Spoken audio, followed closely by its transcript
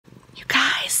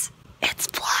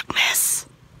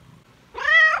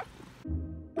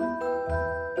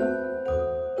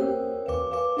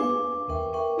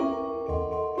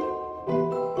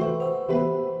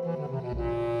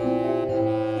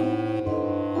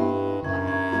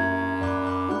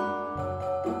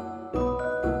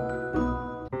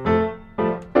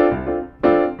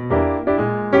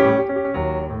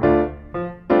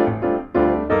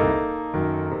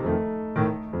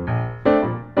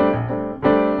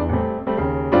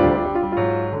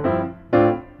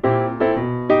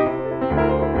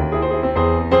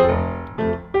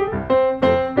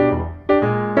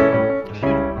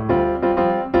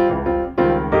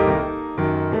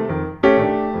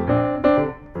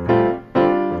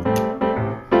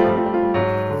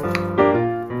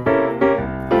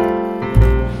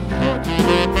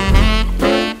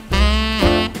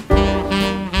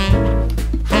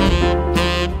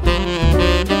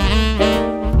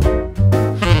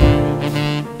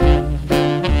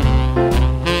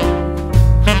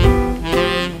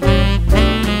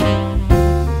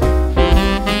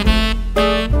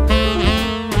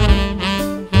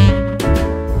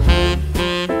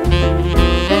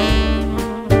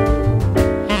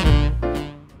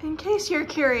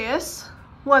curious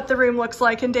what the room looks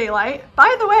like in daylight,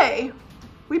 by the way,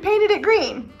 we painted it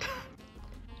green.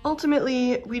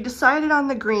 Ultimately, we decided on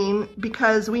the green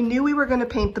because we knew we were gonna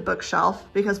paint the bookshelf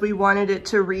because we wanted it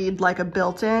to read like a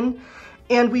built-in,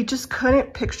 and we just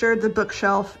couldn't picture the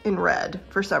bookshelf in red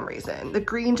for some reason. The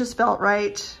green just felt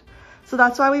right, so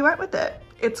that's why we went with it.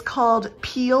 It's called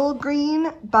Peel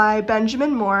Green by Benjamin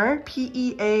Moore,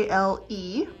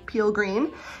 P-E-A-L-E, Peel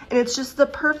Green. And it's just the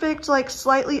perfect, like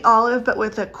slightly olive, but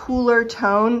with a cooler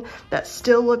tone that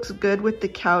still looks good with the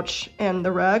couch and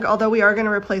the rug. Although we are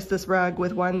gonna replace this rug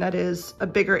with one that is a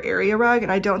bigger area rug,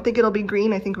 and I don't think it'll be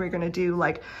green. I think we're gonna do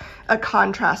like a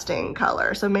contrasting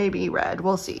color, so maybe red,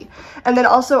 we'll see. And then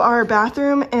also our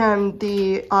bathroom and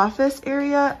the office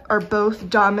area are both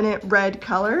dominant red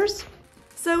colors.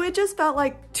 So it just felt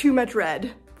like too much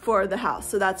red for the house,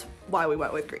 so that's why we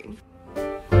went with green.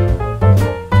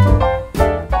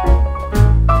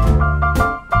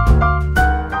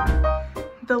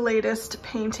 The latest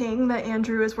painting that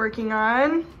Andrew is working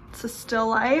on, it's a still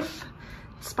life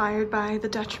inspired by the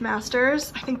Dutch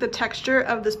masters. I think the texture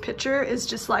of this picture is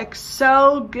just like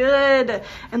so good.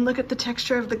 And look at the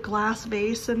texture of the glass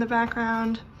vase in the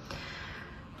background.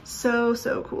 So,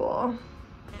 so cool.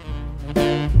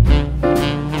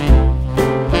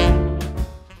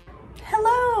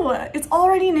 It's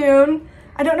already noon.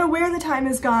 I don't know where the time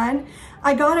has gone.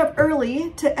 I got up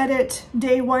early to edit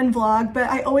day one vlog, but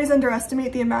I always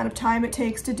underestimate the amount of time it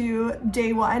takes to do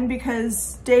day one,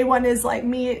 because day one is like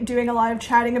me doing a lot of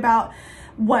chatting about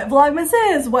what Vlogmas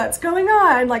is, what's going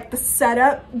on, like the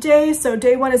setup day. So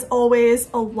day one is always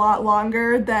a lot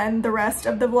longer than the rest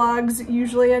of the vlogs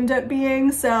usually end up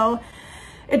being. So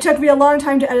it took me a long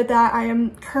time to edit that. I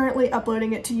am currently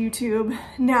uploading it to YouTube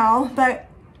now, but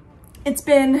it's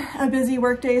been a busy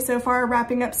work day so far,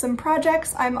 wrapping up some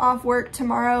projects. I'm off work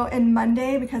tomorrow and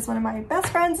Monday because one of my best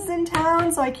friends is in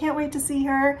town, so I can't wait to see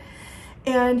her.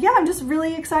 And yeah, I'm just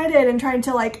really excited and trying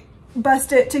to like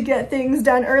bust it to get things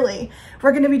done early.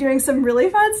 We're gonna be doing some really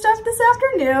fun stuff this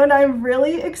afternoon. I'm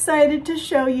really excited to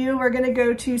show you. We're gonna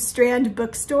go to Strand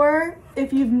Bookstore.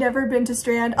 If you've never been to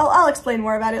Strand, I'll explain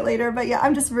more about it later, but yeah,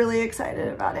 I'm just really excited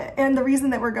about it. And the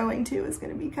reason that we're going to is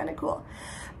gonna be kind of cool.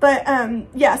 But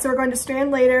yeah, so we're going to Strand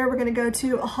later. We're gonna go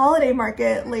to a holiday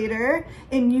market later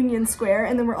in Union Square,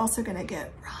 and then we're also gonna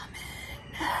get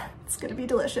ramen. It's gonna be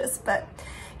delicious. But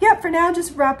yeah, for now,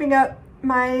 just wrapping up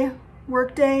my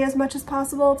work day as much as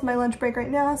possible. It's my lunch break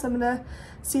right now, so I'm gonna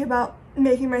see about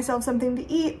making myself something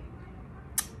to eat,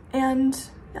 and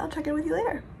I'll check in with you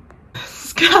later.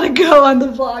 It's gotta go on the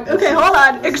vlog. Okay, hold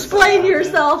on. Explain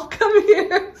yourself. Come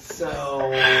here.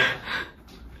 So, I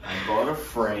bought a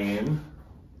frame.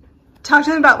 Talk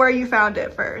to them about where you found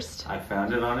it first. I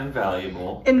found it on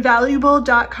Invaluable.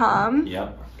 Invaluable.com.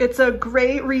 Yep. It's a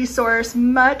great resource,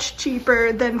 much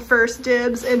cheaper than First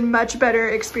Dibs and much better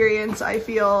experience, I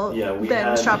feel,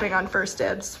 than shopping on First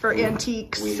Dibs for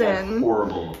antiques. We had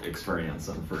horrible experience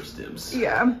on First Dibs.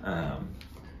 Yeah.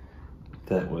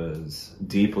 That was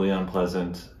deeply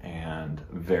unpleasant and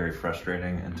very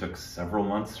frustrating and took several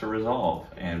months to resolve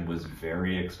and was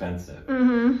very expensive.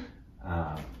 Mm-hmm.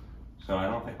 So I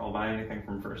don't think I'll buy anything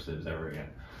from First Dibs ever again.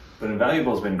 But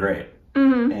Invaluable's been great.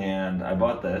 Mm-hmm. And I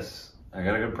bought this. I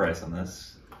got a good price on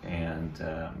this. And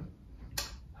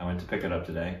I went to pick it up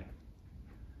today.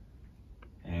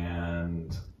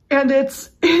 And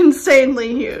it's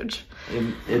insanely huge.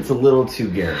 It's a little too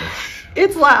garish.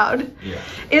 It's loud. Yeah.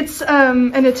 It's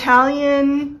an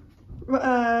Italian,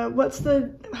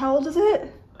 how old is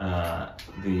it?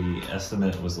 The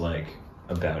estimate was like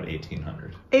about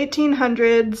 1800.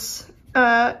 1800s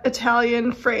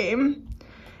Italian frame,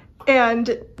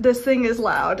 and this thing is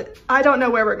loud. I don't know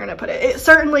where we're gonna put it. It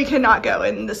certainly cannot go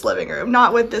in this living room,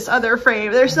 not with this other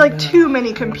frame. There's like too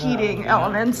many competing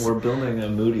elements. We're building a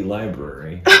Moody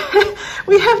library.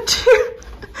 We have two.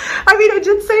 I mean, I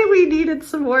did say we needed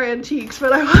some more antiques,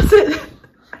 but I wasn't.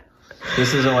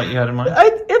 This isn't what you had in mind?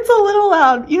 It's a little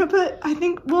loud, but I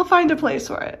think we'll find a place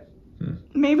for it.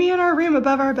 Maybe in our room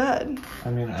above our bed.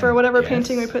 I mean, for whatever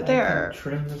painting we put there.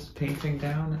 Trim this painting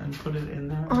down and put it in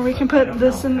there. Or we can put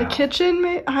this in the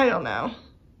kitchen. I don't know.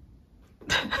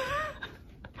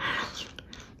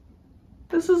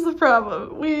 This is the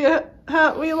problem. We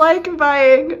like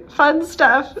buying fun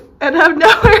stuff and have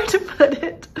nowhere to put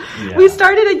it. Yeah. We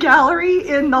started a gallery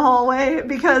in the hallway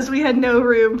because we had no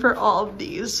room for all of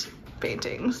these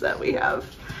paintings that we have.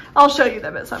 I'll show you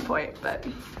them at some point, but.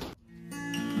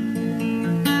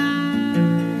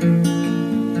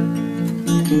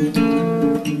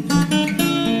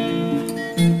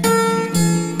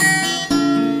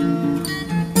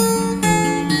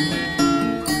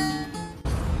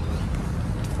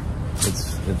 It's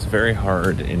it's very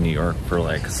hard in New York for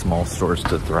like small stores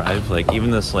to thrive. Like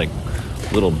even this like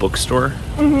little bookstore,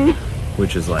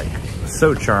 which is like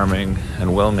so charming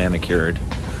and well manicured,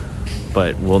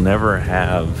 but will never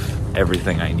have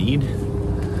everything I need.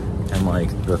 And like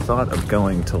the thought of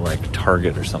going to like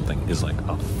Target or something is like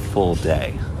a full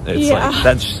day. It's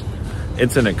like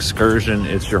it's an excursion.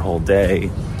 It's your whole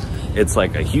day. It's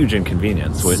like a huge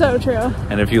inconvenience. So true.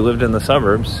 And if you lived in the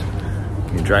suburbs,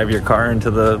 you drive your car into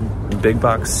the big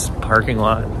box parking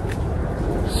lot,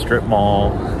 strip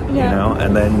mall, you know,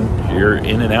 and then you're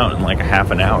in and out in like a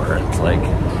half an hour. It's like...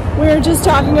 We were just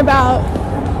talking about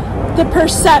the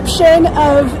perception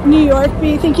of New York,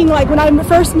 thinking like when I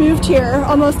first moved here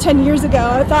almost 10 years ago,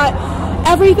 I thought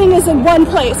everything is in one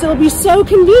place. It'll be so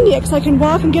convenient because I can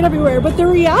walk and get everywhere. But the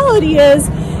reality is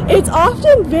it's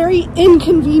often very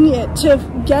inconvenient to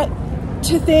get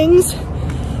to things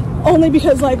only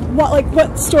because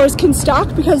what stores can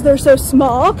stock because they're so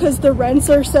small, because the rents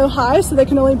are so high, so they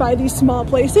can only buy these small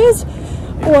places,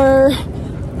 or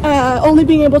only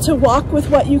being able to walk with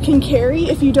what you can carry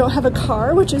if you don't have a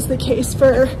car, which is the case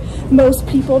for most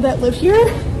people that live here.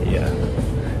 Yeah,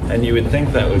 and you would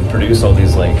think that would produce all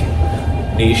these like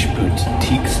niche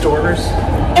boutique stores.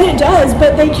 And it does,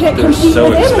 but they can't compete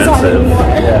with Amazon anymore.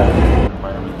 Yeah.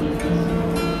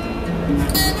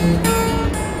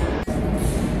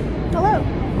 Hello.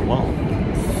 Well.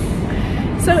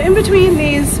 So in between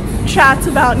these chats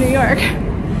about New York,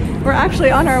 we're actually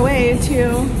on our way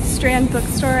to Strand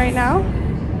Bookstore right now.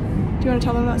 Do you want to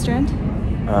tell them about Strand?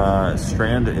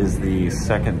 Strand is the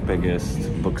second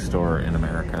biggest bookstore in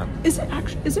America. Is it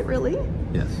actually? Is it really?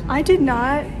 Yes. I did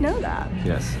not know that.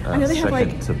 Yes. I know they have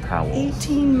like to Powell's.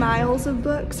 18 miles of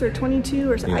books or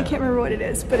 22 or something. Yeah. I can't remember what it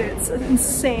is, but it's an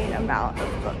insane amount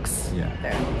of books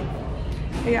there.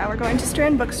 But yeah, we're going to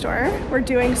Strand Bookstore. We're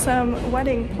doing some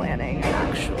wedding planning,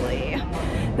 actually.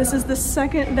 This is the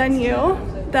second venue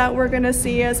that we're gonna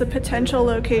see as a potential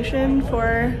location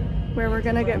for where we're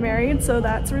gonna get married, so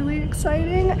that's really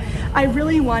exciting. I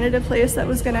really wanted a place that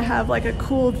was gonna have like a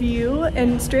cool view,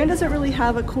 and Strand doesn't really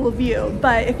have a cool view,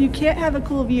 but if you can't have a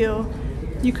cool view,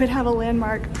 you could have a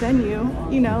landmark venue,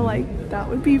 you know, like that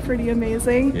would be pretty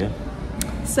amazing. Yeah.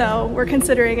 So we're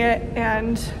considering it,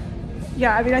 and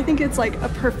yeah, I mean, I think it's like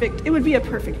it would be a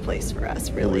perfect place for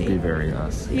us, really. It would be very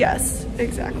us. Yes,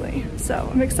 exactly. So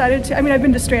I'm excited to, I mean, I've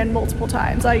been to Strand multiple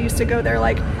times. I used to go there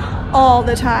like all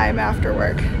the time after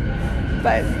work,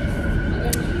 but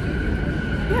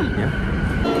yeah.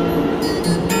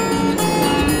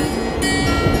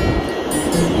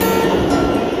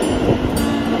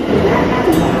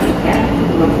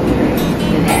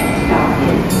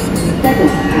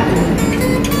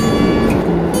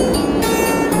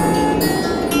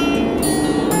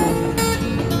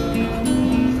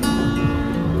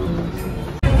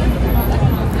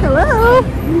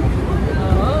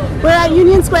 We're at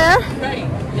Union Square,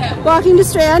 walking to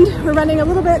Strand. We're running a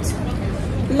little bit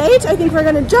late. I think we're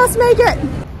gonna just make it.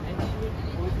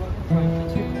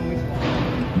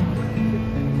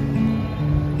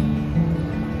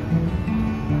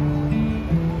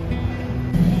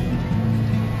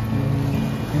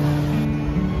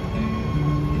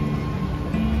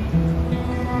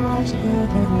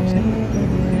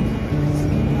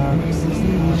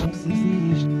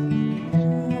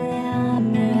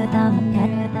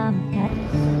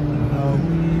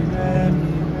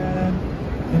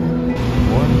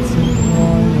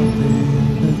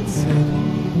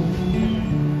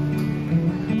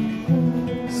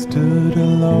 Stood a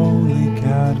lonely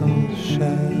cattle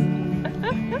shed.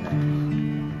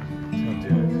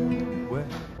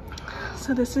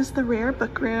 So this is the rare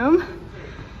book room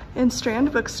in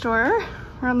Strand Bookstore.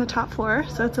 We're on the top floor,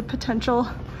 so it's a potential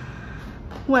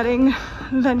wedding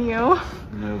venue.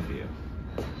 No view.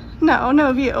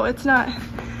 No view. It's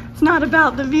not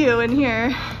about the view in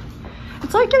here.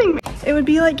 It's like it would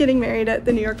be like getting married at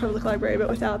the New York Public Library, but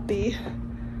without the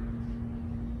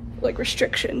like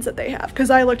restrictions that they have,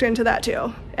 because I looked into that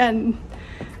too, and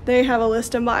they have a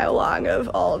list a mile long of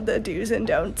all of the do's and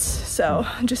don'ts, so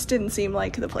it just didn't seem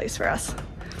like the place for us.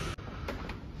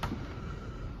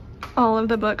 All of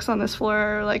the books on this floor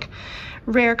are like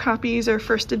rare copies or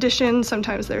first editions.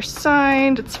 Sometimes they're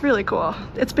signed. It's really cool.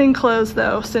 It's been closed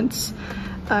though since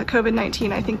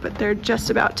COVID-19, I think, but they're just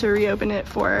about to reopen it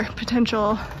for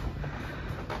potential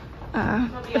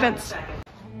events.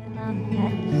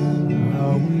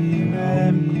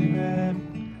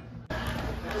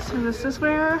 So this is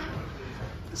where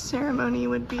the ceremony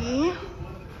would be,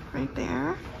 right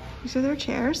there. These are their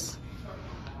chairs.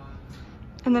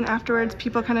 And then afterwards,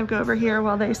 people kind of go over here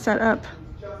while they set up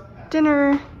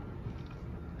dinner.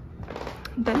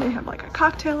 Then they have like a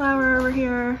cocktail hour over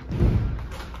here.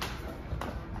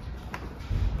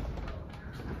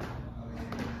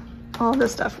 All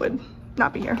this stuff would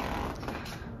not be here.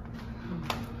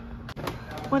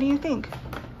 What do you think?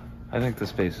 I think the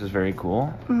space is very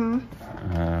cool.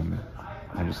 Mm-hmm.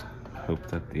 I just hope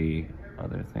that the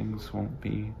other things won't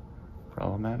be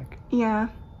problematic. Yeah.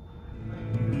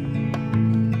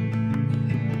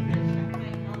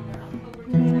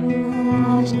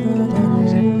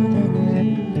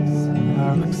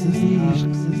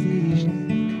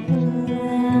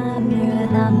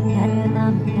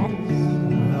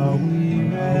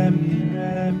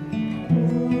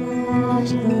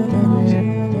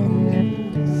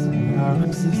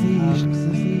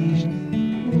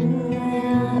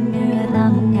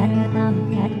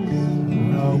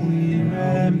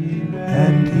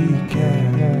 And he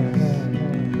cares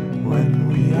when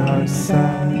we are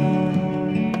sad,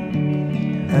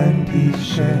 and he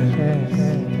shares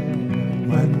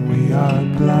when we are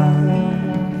glad,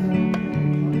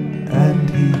 and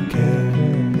he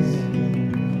cares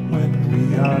when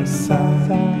we are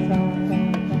sad,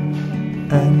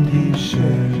 and he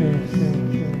shares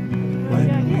when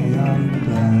we are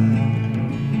glad.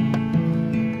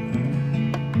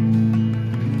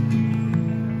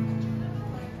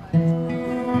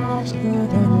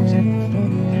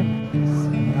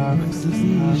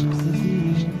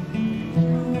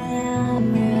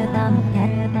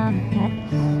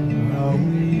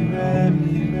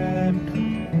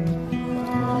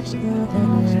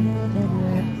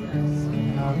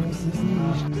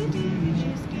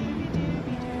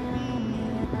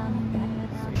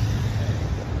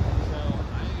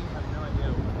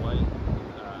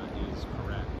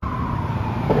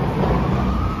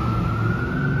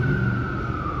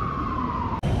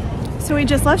 So we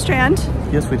just left Strand.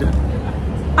 Yes, we did.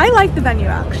 I like the venue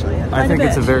actually. I think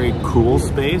it's a very cool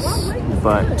space,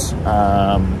 but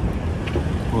a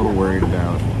little worried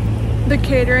about the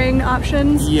catering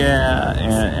options. Yeah,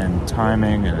 and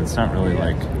timing, and it's not really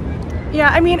like. Yeah,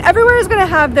 I mean, everywhere is going to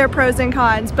have their pros and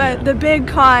cons, but the big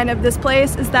con of this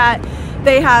place is that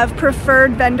they have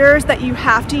preferred vendors that you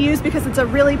have to use because it's a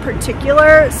really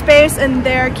particular space, and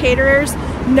their caterers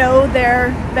know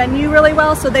their venue really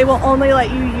well, so they will only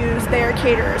let you use their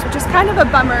caterers, which is kind of a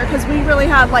bummer because we really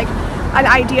had like an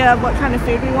idea of what kind of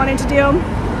food we wanted to do.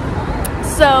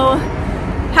 So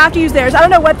have to use theirs. I don't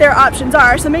know what their options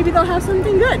are, so maybe they'll have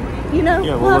something good, you know?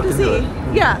 Yeah, we'll have to see.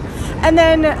 Yeah. And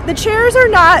then the chairs are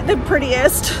not the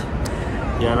prettiest.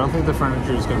 Yeah, I don't think the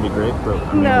furniture is going to be great, but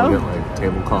I mean, no. We'll get like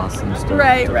tablecloths and stuff.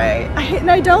 Right, right. And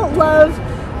I don't love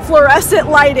fluorescent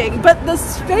lighting, but the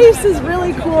space is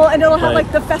really cool, and it'll have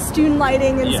like the festoon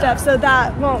lighting and stuff, so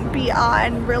that won't be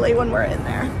on really when we're in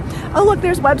there. Oh look,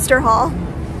 there's Webster Hall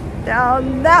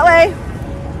down that way.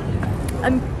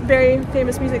 A very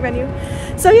famous music venue.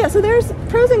 So yeah, so there's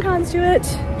pros and cons to it.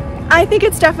 I think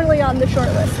it's definitely on the short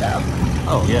list though.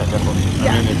 Oh yeah, definitely.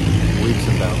 Yeah. I mean, it leaps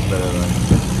and bounds better than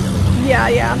the other one. Yeah,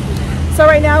 yeah. So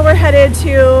right now we're headed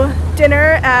to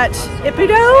dinner at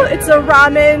Ippudo. It's a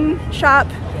ramen shop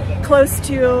close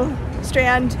to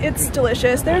Strand. It's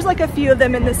delicious. There's like a few of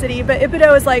them in the city, but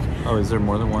Ippudo is like... Oh, is there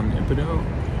more than one Ippudo?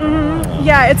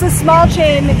 Yeah, it's a small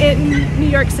chain in New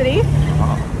York City.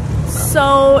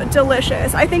 So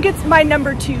delicious. I think it's my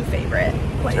 #2 favorite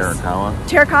place. Terakawa?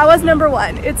 Terakawa's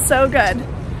 #1. It's so good.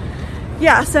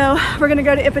 Yeah, so we're gonna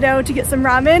go to Ippudo to get some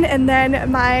ramen, and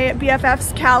then my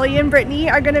BFFs Callie and Brittany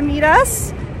are gonna meet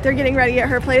us. They're getting ready at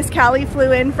her place. Callie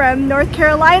flew in from North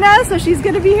Carolina, so she's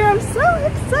gonna be here. I'm so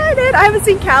excited. I haven't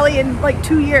seen Callie in like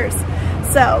 2 years.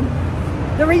 So,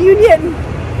 the reunion,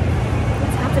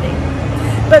 it's happening.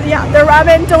 But yeah, the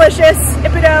ramen, delicious.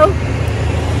 Ippudo.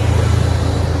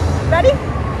 Ready?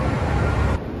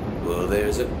 Well,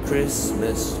 there's a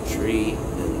Christmas tree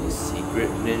in the secret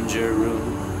ninja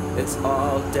room. It's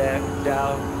all decked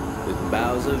out with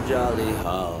boughs of jolly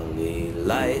holly.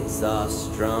 Lights are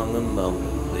strung among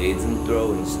the blades and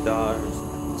throwing stars.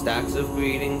 Stacks of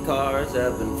greeting cards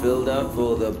have been filled up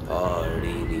for the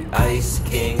party. The Ice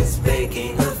King is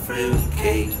baking a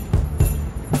fruitcake,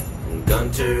 and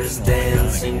Gunter's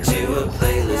dancing to a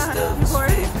playlist of his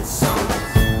favorite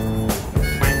songs.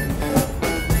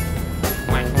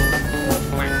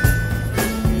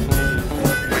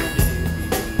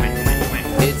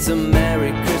 It's a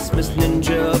Merry Christmas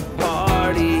ninja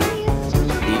party.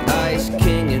 The Ice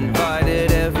King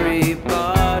invited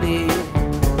everybody.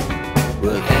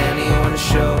 Will anyone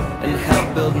show and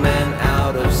help build men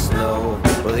out of snow?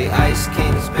 Well, the Ice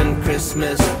King's been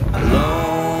Christmas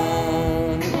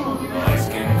alone. Ice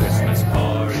King Christmas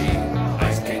party.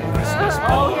 Ice King Christmas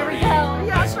party.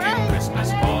 Ice King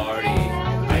Christmas party.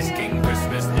 Ice King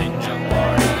Christmas ninja party.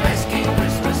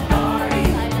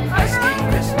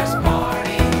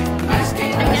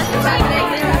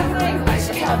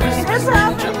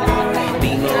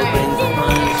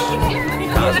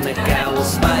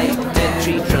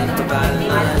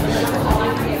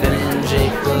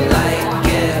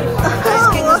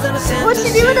 What's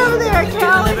she doing over there,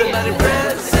 Callie?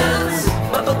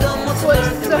 What's so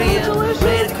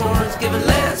delicious? Giving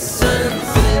lessons,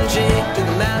 and Jake to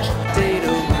the mashed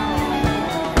potato.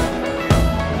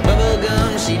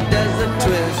 Bubblegum, she does the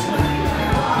twist.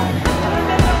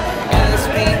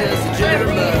 Gatsby does the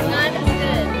jitterbug.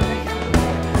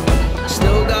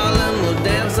 Snow golem will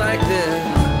dance like this.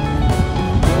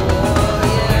 Oh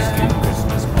yeah. Ice King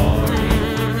Christmas party.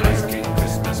 Ice King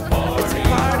Christmas party. It's a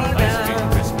party now.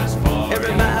 Christmas party.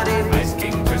 Everybody. Ice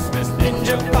King Christmas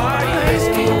ninja party. Ice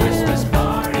King Christmas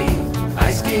party.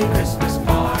 Ice King Christmas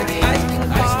party. Ice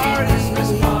King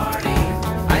Christmas party.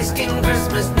 Ice King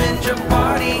Christmas ninja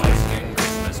party. Ice King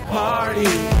Christmas party.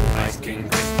 Ice King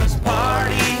Christmas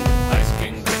party. Ice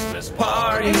King Christmas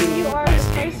party. Ice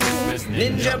King Christmas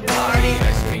ninja party.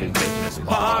 Ice King Christmas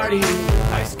party.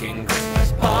 Ice King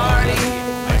Christmas party.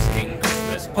 Ice King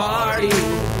Christmas party.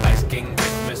 Ice King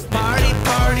Christmas party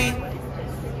party.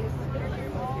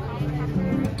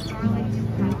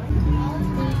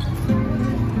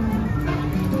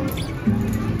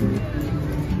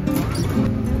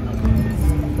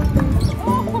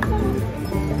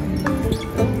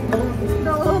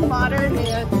 The little modern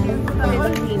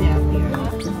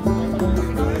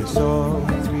I saw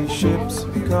 3 ships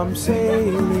come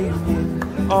sailing in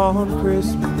on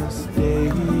Christmas Day,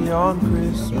 on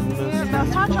Christmas Day.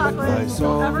 I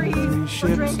saw 3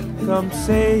 ships come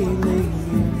sailing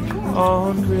in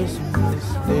on Christmas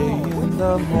Day in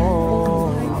the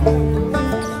morning.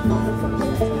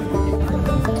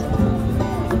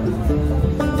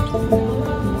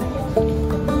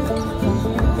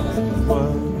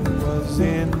 What was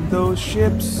in those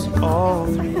ships, all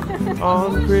 3,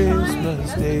 on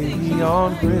Christmas Day,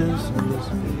 on Christmas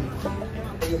Day?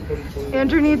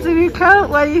 Andrew needs a new coat.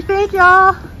 What do you think,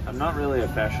 y'all? I'm not really a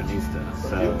fashionista,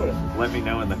 so let me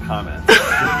know in the comments.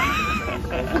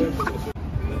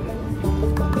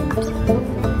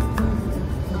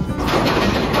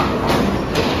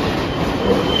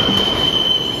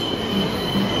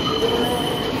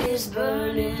 Is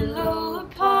burning low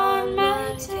upon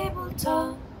my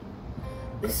tabletop.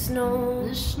 The snow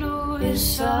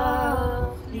is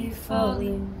softly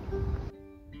falling.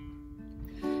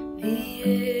 The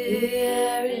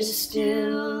air is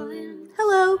still in.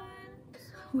 Hello.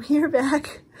 We're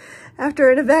back after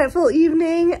an eventful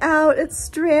evening out at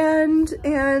Strand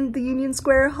and the Union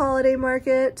Square Holiday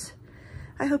Market.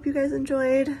 I hope you guys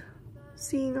enjoyed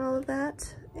seeing all of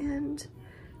that, and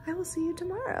I will see you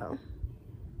tomorrow.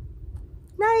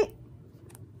 Night.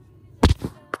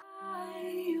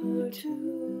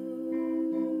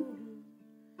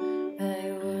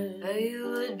 I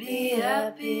would be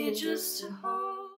happy just to hold